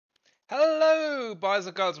Hello, boys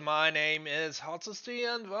and girls. My name is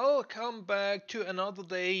Hotsty, and welcome back to another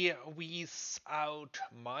day without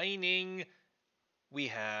mining. We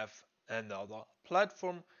have another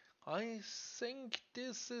platform. I think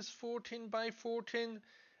this is 14 by 14.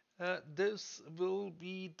 This will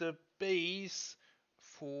be the base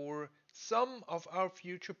for some of our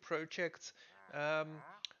future projects, um,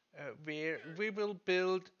 where we will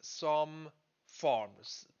build some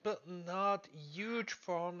farms, but not huge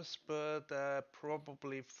farms, but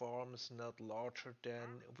probably farms not larger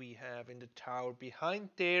than we have in the tower behind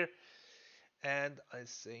there. And I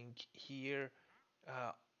think here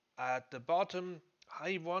uh, at the bottom,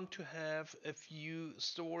 I want to have a few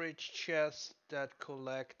storage chests that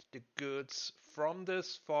collect the goods from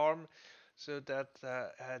this farm so that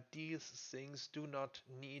these things do not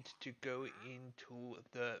need to go into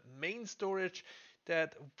the main storage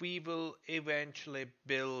that we will eventually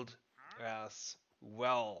build as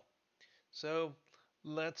well. So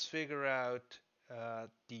let's figure out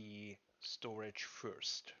the storage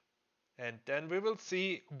first. And then we will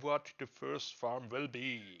see what the first farm will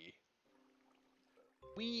be.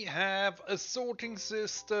 We have a sorting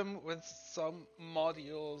system with some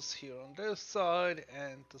modules here on this side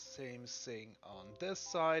and the same thing on this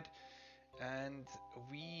side. And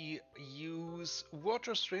we use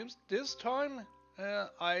water streams, this time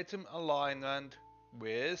item alignment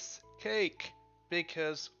with cake,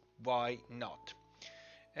 because why not?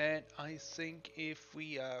 And I think if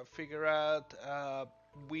we figure out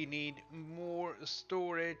we need more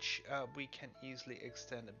storage, we can easily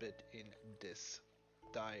extend a bit in this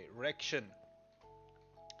direction.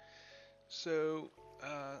 So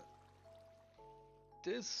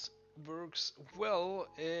this works well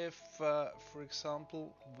if, for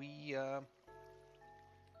example, we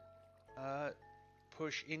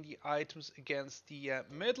push in the items against the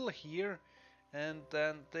middle here, and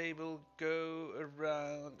then they will go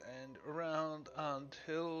around and around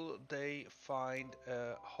until they find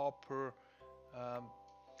a hopper um,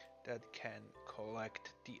 that can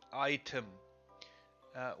collect the item,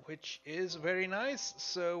 which is very nice.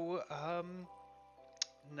 So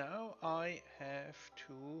now I have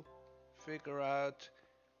to figure out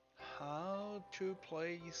how to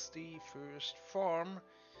place the first farm,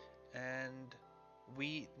 and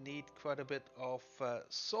we need quite a bit of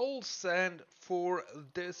soul sand for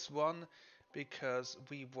this one because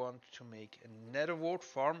we want to make a Nether Wart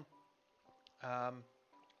farm. Um,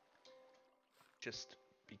 just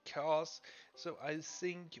because. So I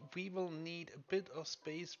think we will need a bit of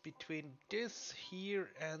space between this here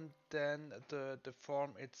and then the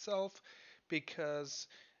farm itself, because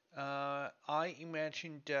I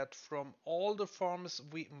imagine that from all the farms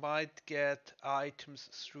we might get items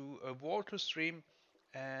through a water stream,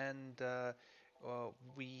 and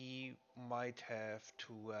we might have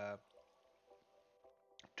to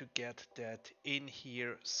get that in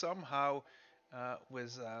here somehow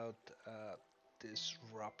without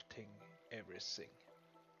disrupting everything.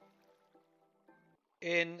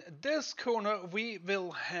 In this corner we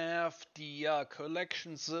will have the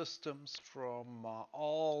collection systems from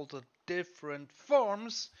all the different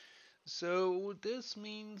farms. So this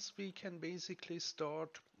means we can basically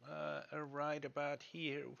start right about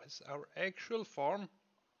here with our actual farm.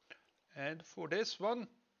 And for this one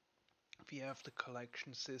we have the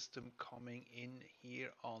collection system coming in here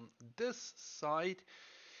on this side.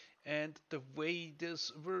 And the way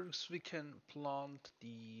this works, we can plant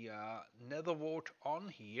the Nether Wart on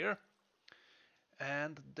here,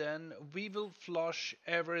 and then we will flush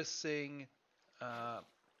everything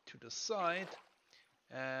to the side.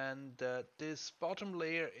 And this bottom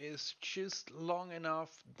layer is just long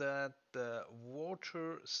enough that the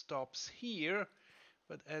water stops here.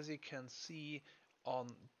 But as you can see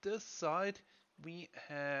on this side, we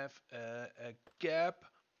have a gap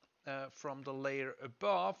from the layer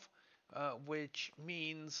above, which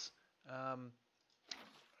means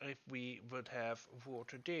if we would have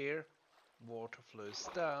water there, water flows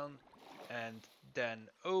down and then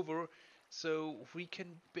over. So we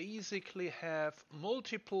can basically have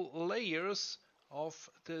multiple layers of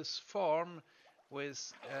this farm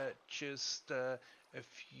with just a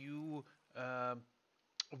few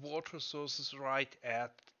water sources right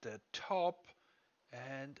at the top.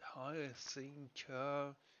 And I think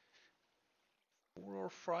 4 or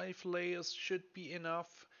 5 layers should be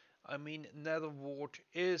enough. I mean, Nether Wart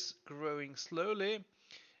is growing slowly,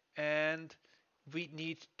 and we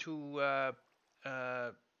need to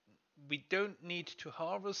we don't need to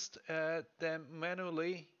harvest them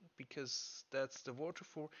manually because that's the water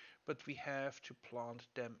for, but we have to plant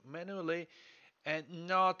them manually. and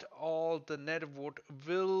not all the Nether Wart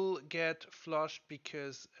will get flushed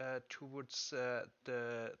because towards the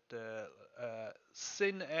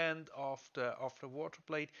thin end of the water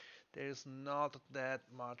plate there's not that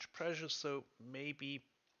much pressure, so maybe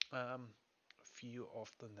a few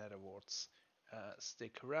of the Nether Warts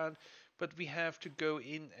stick around, but we have to go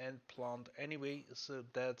in and plant anyway, so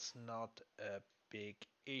that's not a big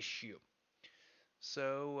issue.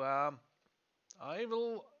 So I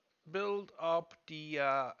will build up the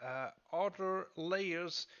other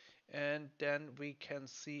layers, and then we can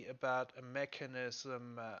see about a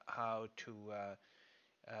mechanism how to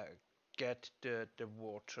uh, get the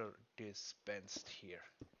water dispensed here.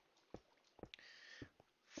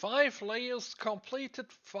 5 layers completed,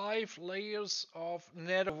 5 layers of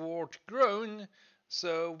Nether Wart grown.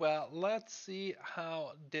 So let's see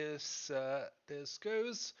how this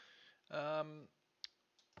goes.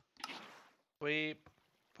 We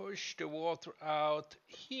push the water out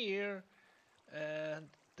here, and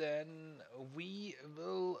then we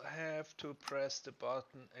will have to press the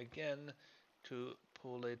button again to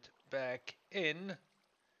pull it back in,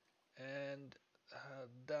 and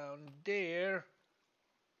down there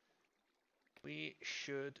we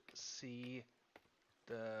should see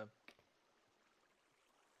the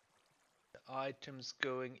items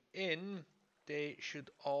going in. They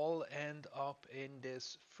should all end up in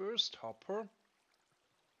this first hopper.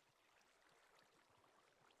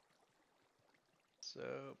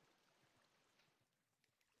 So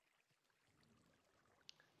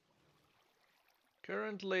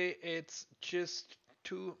currently it's just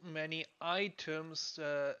too many items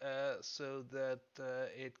so that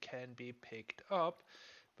it can be picked up,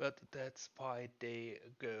 but that's why they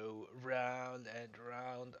go round and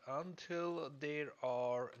round until there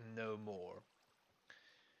are no more.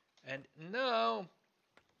 And now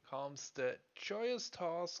comes the joyous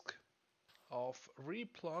task of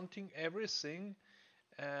replanting everything,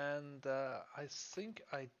 and I think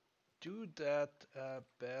I do that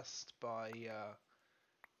best by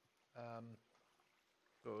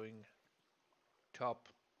going top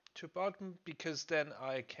to bottom, because then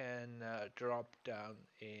I can drop down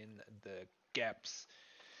in the gaps.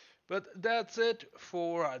 But that's it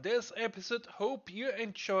for this episode. Hope you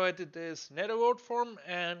enjoyed this Nether Wart farm,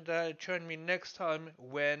 and join me next time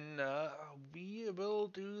when we will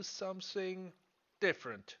do something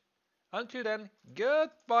different. Until then,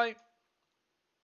 goodbye.